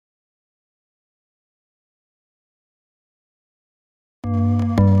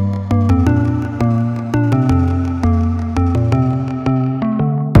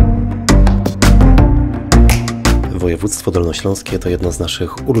Województwo dolnośląskie to jedno z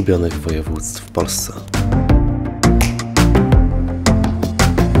naszych ulubionych województw w Polsce.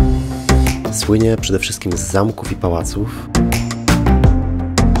 Słynie przede wszystkim z zamków i pałaców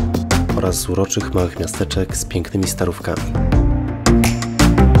oraz z uroczych małych miasteczek z pięknymi starówkami.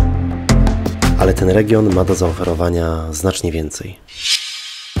 Ale ten region ma do zaoferowania znacznie więcej.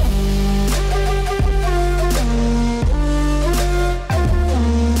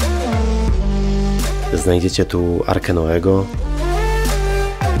 Znajdziecie tu Arkę Noego,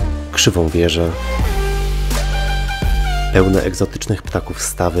 krzywą wieżę, pełne egzotycznych ptaków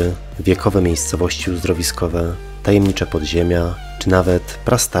stawy, wiekowe miejscowości uzdrowiskowe, tajemnicze podziemia, czy nawet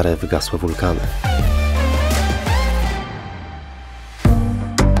prastare, wygasłe wulkany.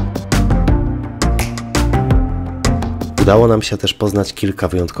 Udało nam się też poznać kilka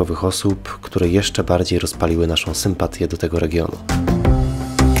wyjątkowych osób, które jeszcze bardziej rozpaliły naszą sympatię do tego regionu.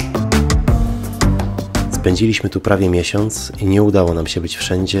 Spędziliśmy tu prawie miesiąc i nie udało nam się być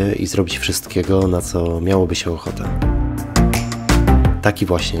wszędzie i zrobić wszystkiego, na co miałoby się ochotę. Taki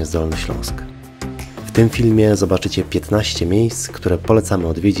właśnie jest Dolny Śląsk. W tym filmie zobaczycie 15 miejsc, które polecamy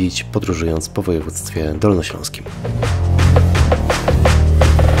odwiedzić, podróżując po województwie dolnośląskim.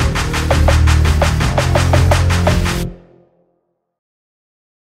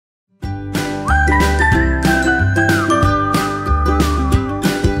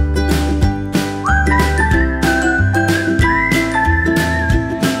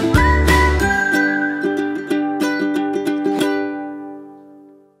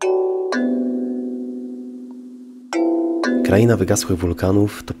 Kraina wygasłych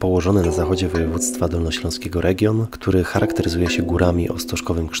wulkanów to położony na zachodzie województwa dolnośląskiego region, który charakteryzuje się górami o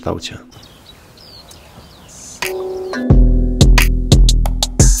stożkowym kształcie.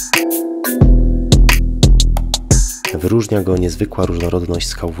 Wyróżnia go niezwykła różnorodność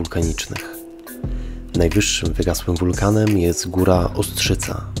skał wulkanicznych. Najwyższym wygasłym wulkanem jest góra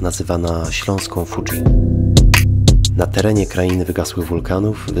Ostrzyca, nazywana Śląską Fuji. Na terenie krainy wygasłych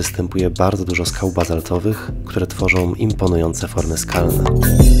wulkanów występuje bardzo dużo skał bazaltowych, które tworzą imponujące formy skalne.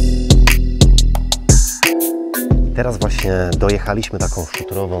 Teraz właśnie dojechaliśmy taką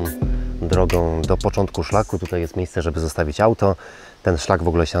szutrową drogą do początku szlaku. Tutaj jest miejsce, żeby zostawić auto. Ten szlak w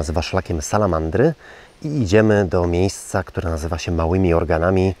ogóle się nazywa szlakiem Salamandry i idziemy do miejsca, które nazywa się Małymi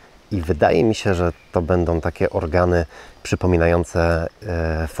Organami. I wydaje mi się, że to będą takie organy przypominające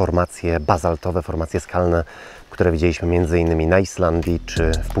formacje bazaltowe, formacje skalne, które widzieliśmy m.in. na Islandii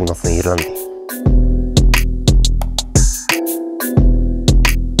czy w północnej Irlandii.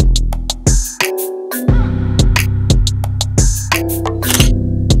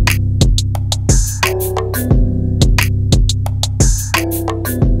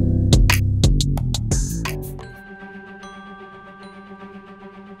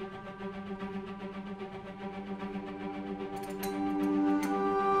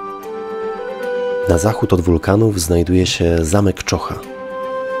 Na zachód od wulkanów znajduje się zamek Czocha.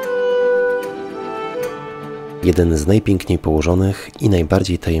 Jeden z najpiękniej położonych i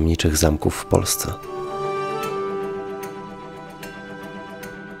najbardziej tajemniczych zamków w Polsce.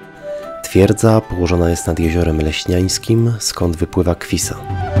 Twierdza położona jest nad jeziorem Leśniańskim, skąd wypływa Kwisa.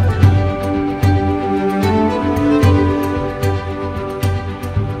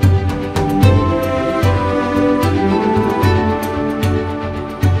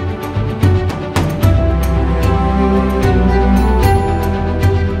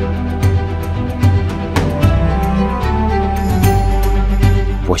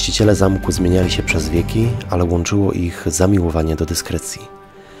 Właściciele zamku zmieniali się przez wieki, ale łączyło ich zamiłowanie do dyskrecji.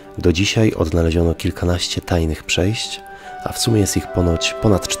 Do dzisiaj odnaleziono kilkanaście tajnych przejść, a w sumie jest ich ponoć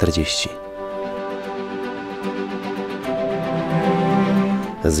ponad 40.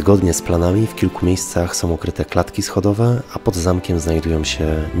 Zgodnie z planami w kilku miejscach są ukryte klatki schodowe, a pod zamkiem znajdują się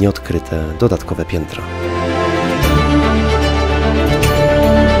nieodkryte dodatkowe piętra.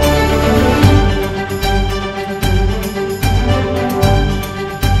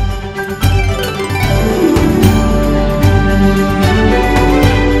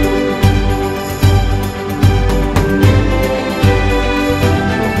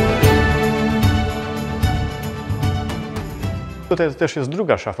 Tutaj też jest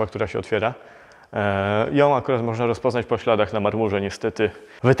druga szafa, która się otwiera. Ją akurat można rozpoznać po śladach na marmurze, niestety.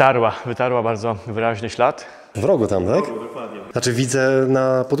 Wytarła bardzo wyraźny ślad. W rogu tam, tak? W rogu, dokładnie. Znaczy widzę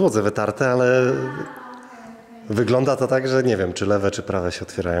na podłodze wytarte, ale wygląda to tak, że nie wiem, czy lewe, czy prawe się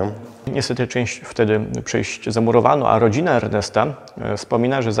otwierają. Niestety część wtedy przejść zamurowano, a rodzina Ernesta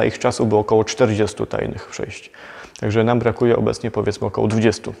wspomina, że za ich czasu było około 40 tajnych przejść. Także nam brakuje obecnie powiedzmy około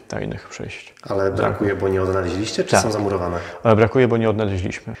 20 tajnych przejść. Ale brakuje, bo nie odnaleźliście, czy są zamurowane? Ale brakuje, bo nie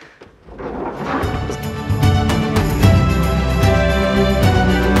odnaleźliśmy.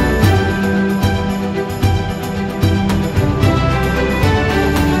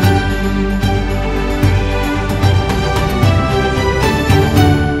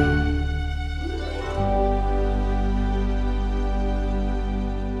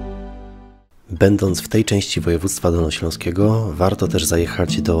 Będąc w tej części województwa dolnośląskiego, warto też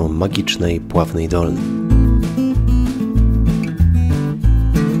zajechać do magicznej Pławnej Dolnej.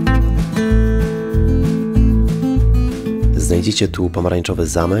 Znajdziecie tu pomarańczowy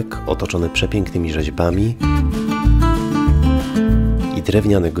zamek otoczony przepięknymi rzeźbami i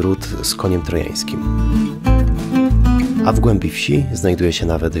drewniany gród z koniem trojańskim. A w głębi wsi znajduje się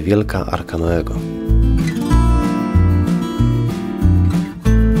nawet wielka Arka Noego.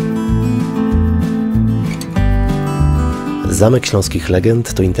 Zamek Śląskich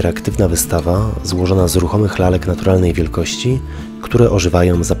Legend to interaktywna wystawa złożona z ruchomych lalek naturalnej wielkości, które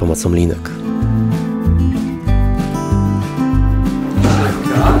ożywają za pomocą linek.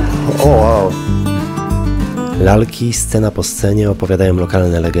 O, wow! Lalki scena po scenie opowiadają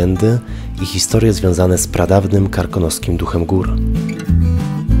lokalne legendy i historie związane z pradawnym karkonoskim duchem gór.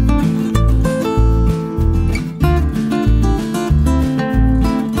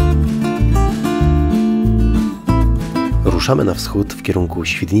 Ruszamy na wschód w kierunku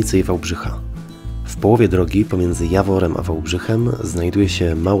Świdnicy i Wałbrzycha. W połowie drogi pomiędzy Jaworem a Wałbrzychem znajduje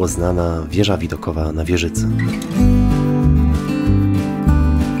się mało znana wieża widokowa na Wieżycy.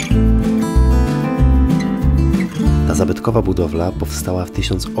 Ta zabytkowa budowla powstała w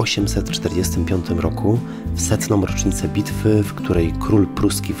 1845 roku w 100. rocznicę bitwy, w której król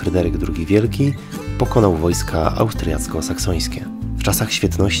pruski Fryderyk II Wielki pokonał wojska austriacko-saksońskie. W czasach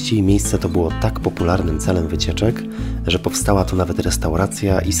świetności miejsce to było tak popularnym celem wycieczek, że powstała tu nawet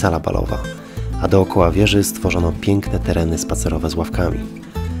restauracja i sala balowa, a dookoła wieży stworzono piękne tereny spacerowe z ławkami.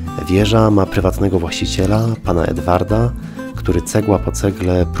 Wieża ma prywatnego właściciela, pana Edwarda, który cegła po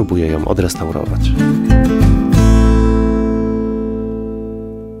cegle próbuje ją odrestaurować.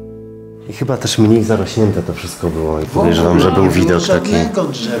 I chyba też mniej zarośnięte to wszystko było i podejrzewam, że był widok taki. Żadnego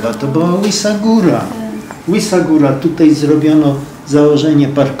drzewa, to była łysa góra. Łysa góra, tutaj zrobiono założenie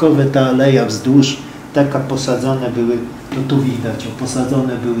parkowe, ta aleja wzdłuż, taka posadzone były, to tu widać,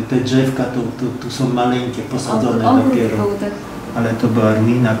 posadzone były te drzewka, tu są maleńkie, posadzone dopiero. Ale to była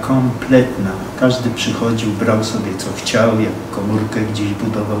ruina kompletna. Każdy przychodził, brał sobie co chciał, jak komórkę gdzieś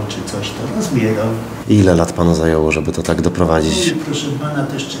budował czy coś, to rozbierał. I ile lat panu zajęło, żeby to tak doprowadzić? Proszę pana,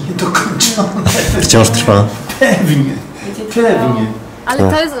 to jeszcze nie dokończone. Wciąż trwa? Pewnie, pewnie.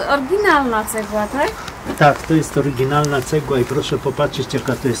 Ale to jest oryginalna cegła, tak? Tak, to jest oryginalna cegła i proszę popatrzeć,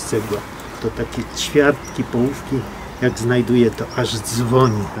 jaka to jest cegła. To takie ćwiartki, połówki, jak znajduję, to aż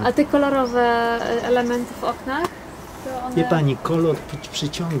dzwoni. A te kolorowe elementy w oknach? To one... Wie pani, kolor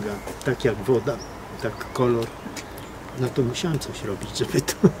przyciąga, tak jak woda, tak kolor. No to musiałem coś robić, żeby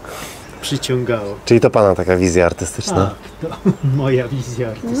to przyciągało. Czyli to pana taka wizja artystyczna? Tak, to moja wizja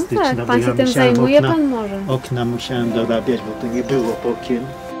artystyczna. No tak, pan się tym zajmuje, pan może. Okna musiałem dorabiać, bo to nie było okien.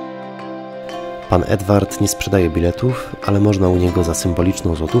 Pan Edward nie sprzedaje biletów, ale można u niego za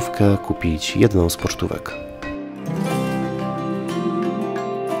symboliczną złotówkę kupić jedną z pocztówek.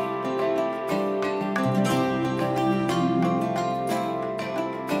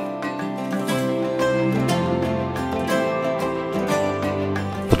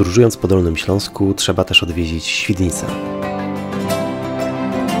 Podróżując po Dolnym Śląsku trzeba też odwiedzić Świdnicę.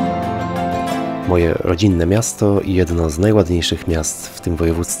 Moje rodzinne miasto i jedno z najładniejszych miast w tym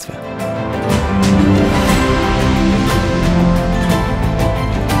województwie.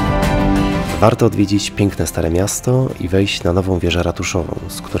 Warto odwiedzić piękne Stare Miasto i wejść na nową wieżę ratuszową,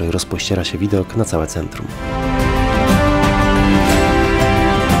 z której rozpościera się widok na całe centrum.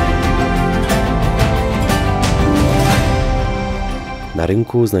 Na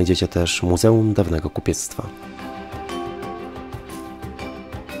rynku znajdziecie też Muzeum Dawnego Kupiectwa.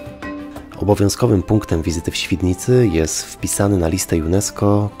 Obowiązkowym punktem wizyty w Świdnicy jest wpisany na listę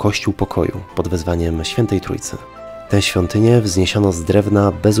UNESCO Kościół Pokoju pod wezwaniem Świętej Trójcy. Tę świątynię wzniesiono z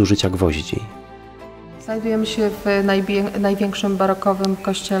drewna bez użycia gwoździ. Znajdujemy się w największym barokowym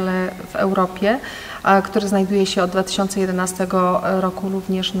kościele w Europie, który znajduje się od 2011 roku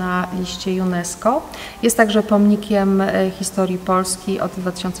również na liście UNESCO. Jest także pomnikiem historii Polski od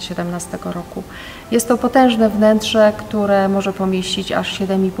 2017 roku. Jest to potężne wnętrze, które może pomieścić aż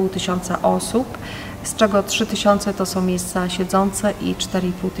 7,5 tysiąca osób, z czego 3 tysiące to są miejsca siedzące i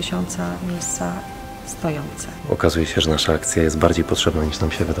 4,5 tysiąca miejsca stojące. Okazuje się, że nasza akcja jest bardziej potrzebna niż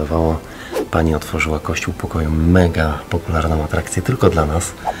nam się wydawało. Pani otworzyła Kościół Pokoju, mega popularną atrakcję tylko dla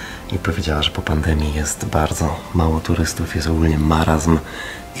nas i powiedziała, że po pandemii jest bardzo mało turystów, jest ogólnie marazm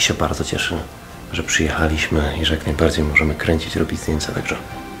i się bardzo cieszy, że przyjechaliśmy i że jak najbardziej możemy kręcić, robić zdjęcia, także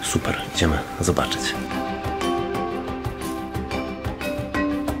super, idziemy zobaczyć.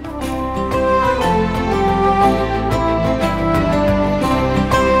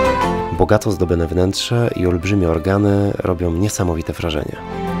 Bogato zdobione wnętrze i olbrzymie organy robią niesamowite wrażenie.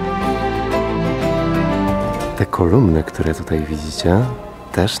 Te kolumny, które tutaj widzicie,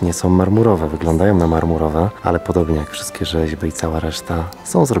 też nie są marmurowe. Wyglądają na marmurowe, ale podobnie jak wszystkie rzeźby i cała reszta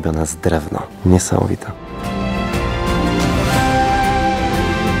są zrobione z drewna. Niesamowite.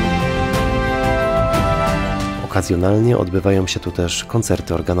 Okazjonalnie odbywają się tu też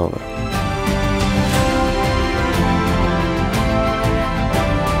koncerty organowe.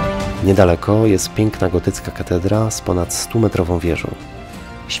 Niedaleko jest piękna gotycka katedra z ponad 100-metrową wieżą.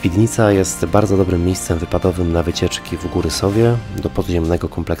 Świdnica jest bardzo dobrym miejscem wypadowym na wycieczki w Góry Sowie, do podziemnego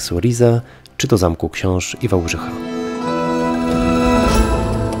kompleksu Rize, czy do Zamku Książ i Wałbrzycha.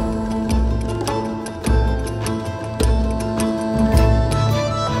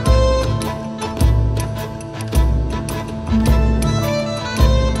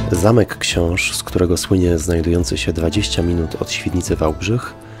 Zamek Książ, z którego słynie znajdujący się 20 minut od Świdnicy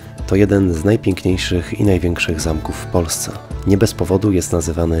Wałbrzych, to jeden z najpiękniejszych i największych zamków w Polsce. Nie bez powodu jest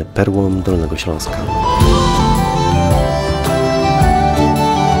nazywany perłą Dolnego Śląska.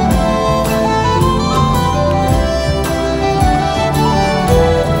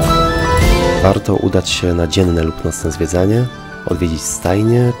 Warto udać się na dzienne lub nocne zwiedzanie, odwiedzić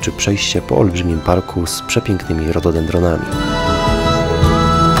stajnie czy przejść się po olbrzymim parku z przepięknymi rododendronami.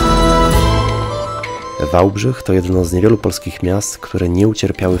 Wałbrzych to jedno z niewielu polskich miast, które nie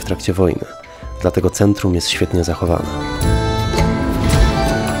ucierpiały w trakcie wojny, dlatego centrum jest świetnie zachowane.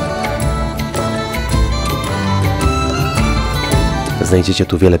 Znajdziecie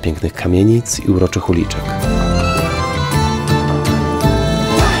tu wiele pięknych kamienic i uroczych uliczek.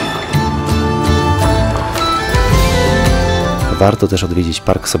 Warto też odwiedzić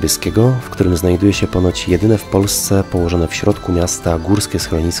Park Sobieskiego, w którym znajduje się ponoć jedyne w Polsce położone w środku miasta górskie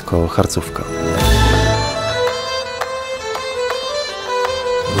schronisko Harcówka.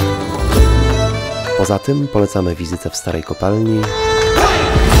 Poza tym polecamy wizytę w Starej Kopalni,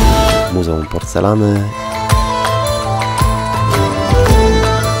 Muzeum Porcelany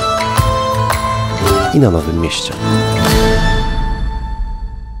i na Nowym Mieście.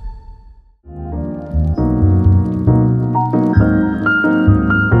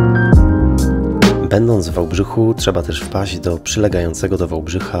 Będąc w Wałbrzychu, trzeba też wpaść do przylegającego do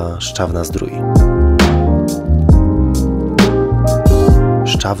Wałbrzycha Szczawna-Zdrój.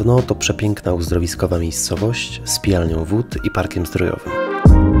 Szczawno to przepiękna uzdrowiskowa miejscowość z pijalnią wód i parkiem zdrojowym.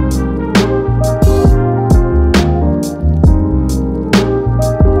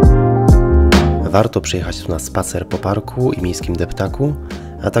 Warto przyjechać tu na spacer po parku i miejskim deptaku,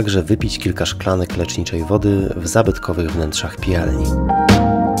 a także wypić kilka szklanek leczniczej wody w zabytkowych wnętrzach pijalni.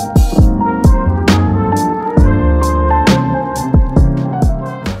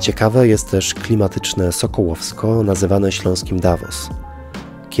 Ciekawe jest też klimatyczne Sokołowsko, nazywane śląskim Davos.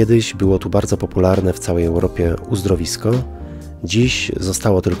 Kiedyś było tu bardzo popularne w całej Europie uzdrowisko, dziś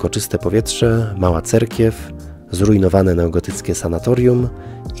zostało tylko czyste powietrze, mała cerkiew, zrujnowane neogotyckie sanatorium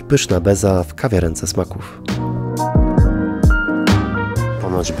i pyszna beza w kawiarence smaków.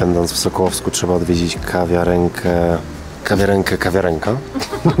 Ponoć będąc w Sokołowsku trzeba odwiedzić kawiarenka,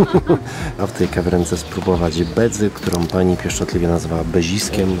 a w tej kawiarence spróbować bedzy, którą pani pieszczotliwie nazywa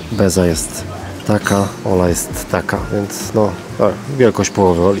beziskiem. Beza jest taka, Ola jest taka, więc no, wielkość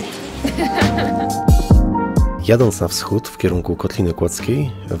połowy Oli. Jadąc na wschód w kierunku Kotliny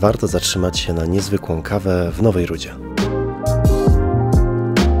Kłodzkiej, warto zatrzymać się na niezwykłą kawę w Nowej Rudzie.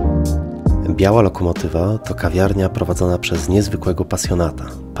 Biała Lokomotywa to kawiarnia prowadzona przez niezwykłego pasjonata,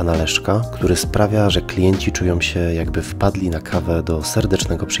 pana Leszka, który sprawia, że klienci czują się, jakby wpadli na kawę do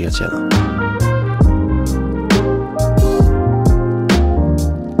serdecznego przyjaciela.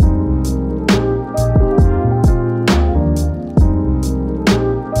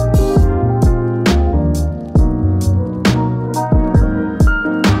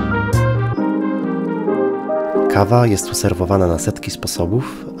 Kawa jest tu serwowana na setki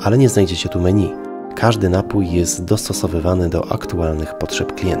sposobów, ale nie znajdziecie tu menu. Każdy napój jest dostosowywany do aktualnych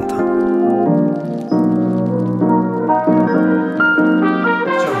potrzeb klienta.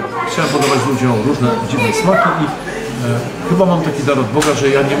 Chciałem podawać ludziom różne dziwne smaki i chyba mam taki dar od Boga, że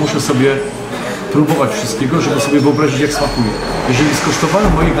ja nie muszę sobie próbować wszystkiego, żeby sobie wyobrazić, jak smakuje. Jeżeli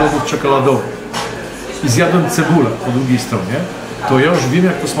skosztowałem moich lodów czekoladowych i zjadłem cebulę po drugiej stronie, to ja już wiem,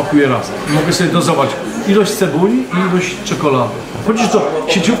 jak to smakuje razem. I mogę sobie dozować ilość cebuli i ilość czekolady. Chodzisz do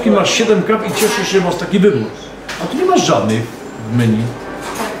sieciówki, masz 7 kaw i cieszysz się, masz taki wybór. A tu nie masz żadnych w menu.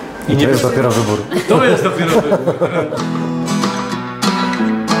 I to jest dopiero wybór. To jest dopiero wybór.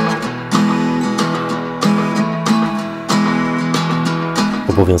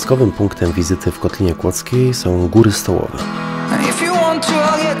 Obowiązkowym punktem wizyty w Kotlinie Kłodzkiej są góry stołowe.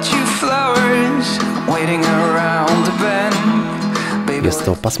 Jest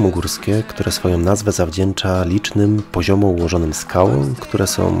to pasmo górskie, które swoją nazwę zawdzięcza licznym, poziomo ułożonym skałom, które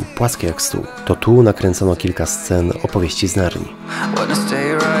są płaskie jak stół. To tu nakręcono kilka scen opowieści z Narni.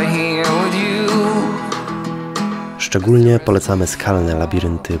 Szczególnie polecamy skalne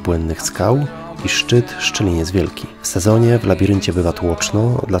labirynty błędnych skał i szczyt Szczelin jest wielki. W sezonie w labiryncie bywa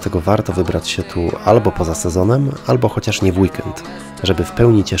tłoczno, dlatego warto wybrać się tu albo poza sezonem, albo chociaż nie w weekend, żeby w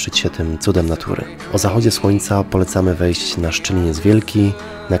pełni cieszyć się tym cudem natury. O zachodzie słońca polecamy wejść na Szczelin jest wielki,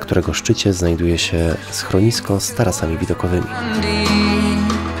 na którego szczycie znajduje się schronisko z tarasami widokowymi.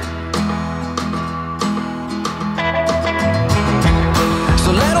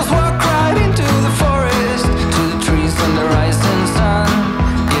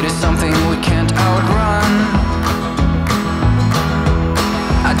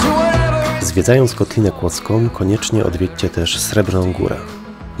 Zwiedzając Kotlinę Kłodzką, koniecznie odwiedźcie też Srebrną Górę,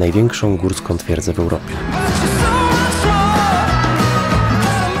 największą górską twierdzę w Europie.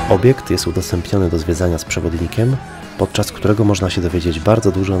 Obiekt jest udostępniony do zwiedzania z przewodnikiem, podczas którego można się dowiedzieć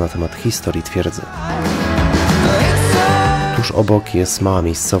bardzo dużo na temat historii twierdzy. Tuż obok jest mała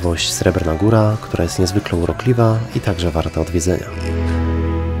miejscowość Srebrna Góra, która jest niezwykle urokliwa i także warta odwiedzenia.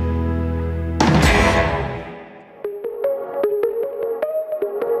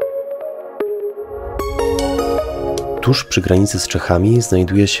 Tuż przy granicy z Czechami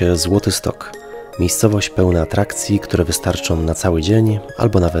znajduje się Złoty Stok, miejscowość pełna atrakcji, które wystarczą na cały dzień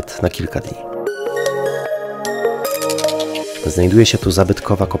albo nawet na kilka dni. Znajduje się tu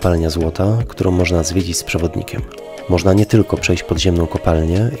zabytkowa kopalnia złota, którą można zwiedzić z przewodnikiem. Można nie tylko przejść podziemną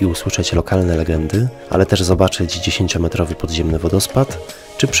kopalnię i usłyszeć lokalne legendy, ale też zobaczyć 10-metrowy podziemny wodospad,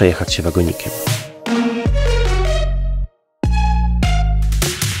 czy przejechać się wagonikiem.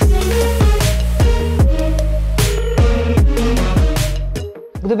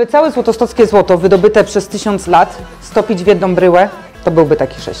 Gdyby całe złotostockie złoto wydobyte przez 1000 lat stopić w jedną bryłę, to byłby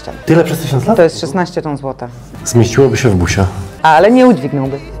taki sześcian. Tyle przez 1000 lat? To jest 16 ton złota. Zmieściłoby się w busie. Ale nie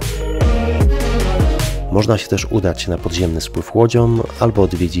udźwignąłby. Można się też udać na podziemny spływ łodzią albo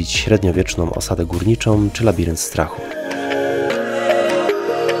odwiedzić średniowieczną osadę górniczą czy labirynt strachu.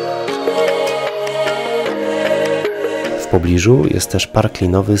 W pobliżu jest też park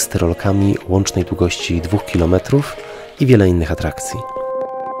linowy z tyrolkami łącznej długości 2 km i wiele innych atrakcji.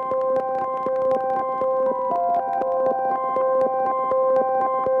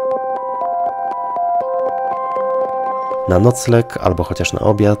 Na nocleg albo chociaż na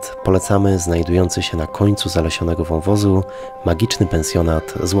obiad polecamy znajdujący się na końcu zalesionego wąwozu magiczny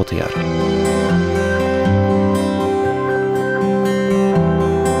pensjonat Złoty Jar.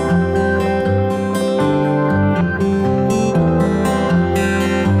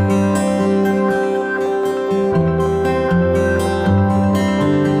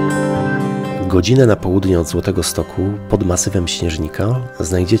 Godzinę na południe od Złotego Stoku, pod masywem Śnieżnika,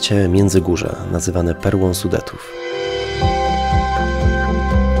 znajdziecie Międzygórze, nazywane perłą Sudetów.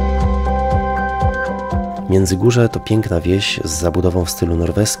 Międzygórze to piękna wieś z zabudową w stylu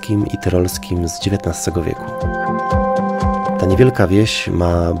norweskim i tyrolskim z XIX wieku. Ta niewielka wieś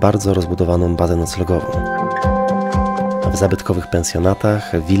ma bardzo rozbudowaną bazę noclegową. W zabytkowych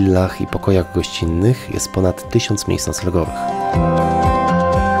pensjonatach, willach i pokojach gościnnych jest ponad 1000 miejsc noclegowych.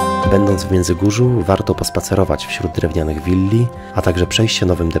 Będąc w Międzygórzu, warto pospacerować wśród drewnianych willi, a także przejść się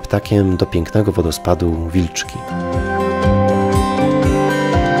nowym deptakiem do pięknego wodospadu Wilczki.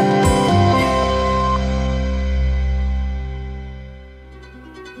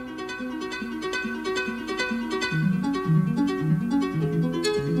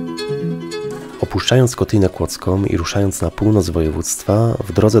 Opuszczając Kotlinę Kłodzką i ruszając na północ województwa,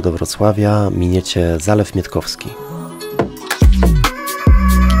 w drodze do Wrocławia miniecie Zalew Mietkowski.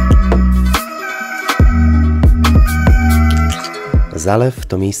 Zalew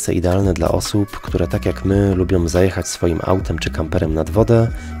to miejsce idealne dla osób, które tak jak my lubią zajechać swoim autem czy kamperem nad wodę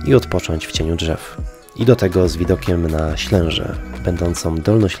i odpocząć w cieniu drzew. I do tego z widokiem na Ślężę, będącą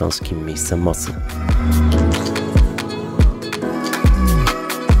dolnośląskim miejscem mocy.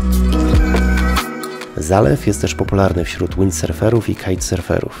 Zalew jest też popularny wśród windsurferów i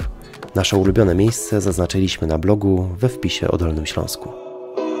kitesurferów. Nasze ulubione miejsce zaznaczyliśmy na blogu we wpisie o Dolnym Śląsku.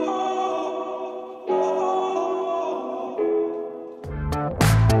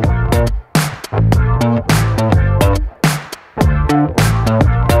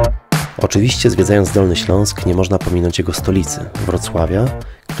 Oczywiście zwiedzając Dolny Śląsk nie można pominąć jego stolicy, Wrocławia,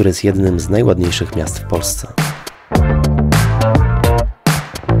 który jest jednym z najładniejszych miast w Polsce.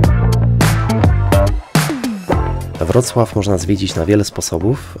 Wrocław można zwiedzić na wiele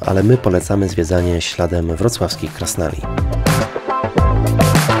sposobów, ale my polecamy zwiedzanie śladem wrocławskich krasnali.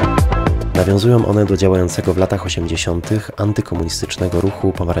 Nawiązują one do działającego w latach 80. antykomunistycznego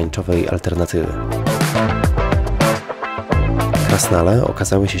ruchu pomarańczowej alternatywy. Krasnale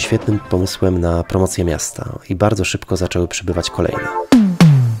okazały się świetnym pomysłem na promocję miasta i bardzo szybko zaczęły przybywać kolejne.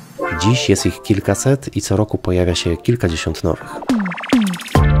 Dziś jest ich kilkaset i co roku pojawia się kilkadziesiąt nowych.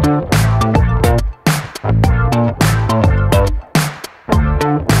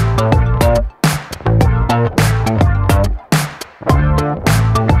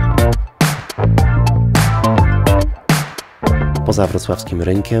 Poza wrocławskim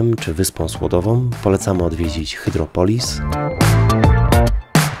rynkiem czy Wyspą Słodową polecamy odwiedzić Hydropolis,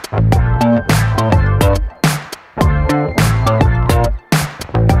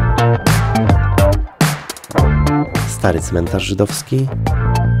 Stary Cmentarz Żydowski,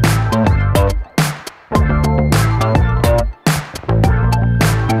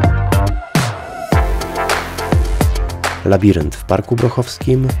 Labirynt w Parku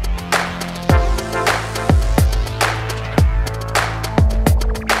Brochowskim,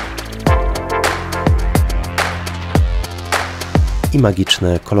 i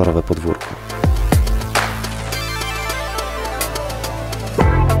magiczne, kolorowe podwórko.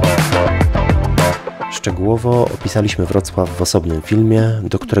 Szczegółowo opisaliśmy Wrocław w osobnym filmie,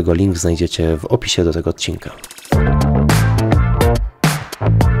 do którego link znajdziecie w opisie do tego odcinka.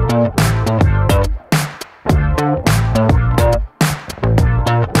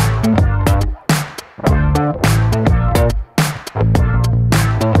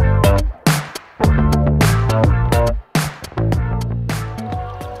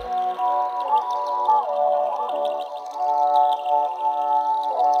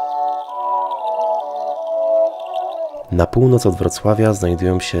 Na północ od Wrocławia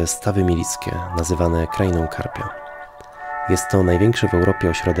znajdują się Stawy Milickie, nazywane Krainą Karpia. Jest to największy w Europie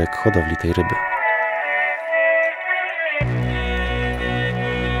ośrodek hodowli tej ryby.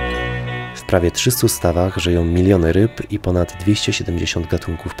 W prawie 300 stawach żyją miliony ryb i ponad 270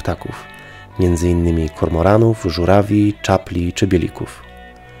 gatunków ptaków, m.in. kormoranów, żurawi, czapli czy bielików.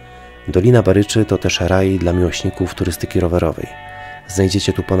 Dolina Baryczy to też raj dla miłośników turystyki rowerowej.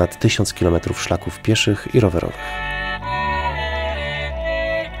 Znajdziecie tu ponad 1000 km szlaków pieszych i rowerowych.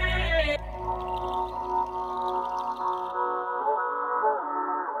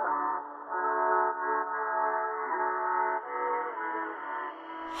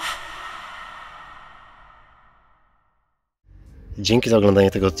 Dzięki za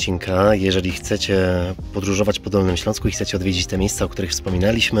oglądanie tego odcinka. Jeżeli chcecie podróżować po Dolnym Śląsku i chcecie odwiedzić te miejsca, o których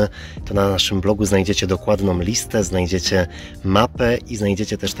wspominaliśmy, to na naszym blogu znajdziecie dokładną listę, znajdziecie mapę i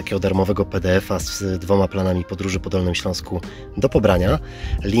znajdziecie też takiego darmowego PDF-a z 2 planami podróży po Dolnym Śląsku do pobrania.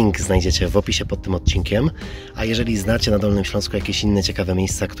 Link znajdziecie w opisie pod tym odcinkiem. A jeżeli znacie na Dolnym Śląsku jakieś inne ciekawe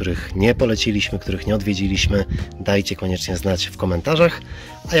miejsca, których nie poleciliśmy, których nie odwiedziliśmy, dajcie koniecznie znać w komentarzach.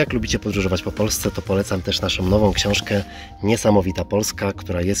 A jak lubicie podróżować po Polsce, to polecam też naszą nową książkę Niesamowita Polska,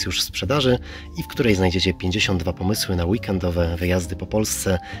 która jest już w sprzedaży i w której znajdziecie 52 pomysły na weekendowe wyjazdy po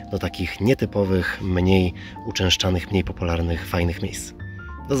Polsce do takich nietypowych, mniej uczęszczanych, mniej popularnych, fajnych miejsc.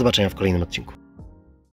 Do zobaczenia w kolejnym odcinku.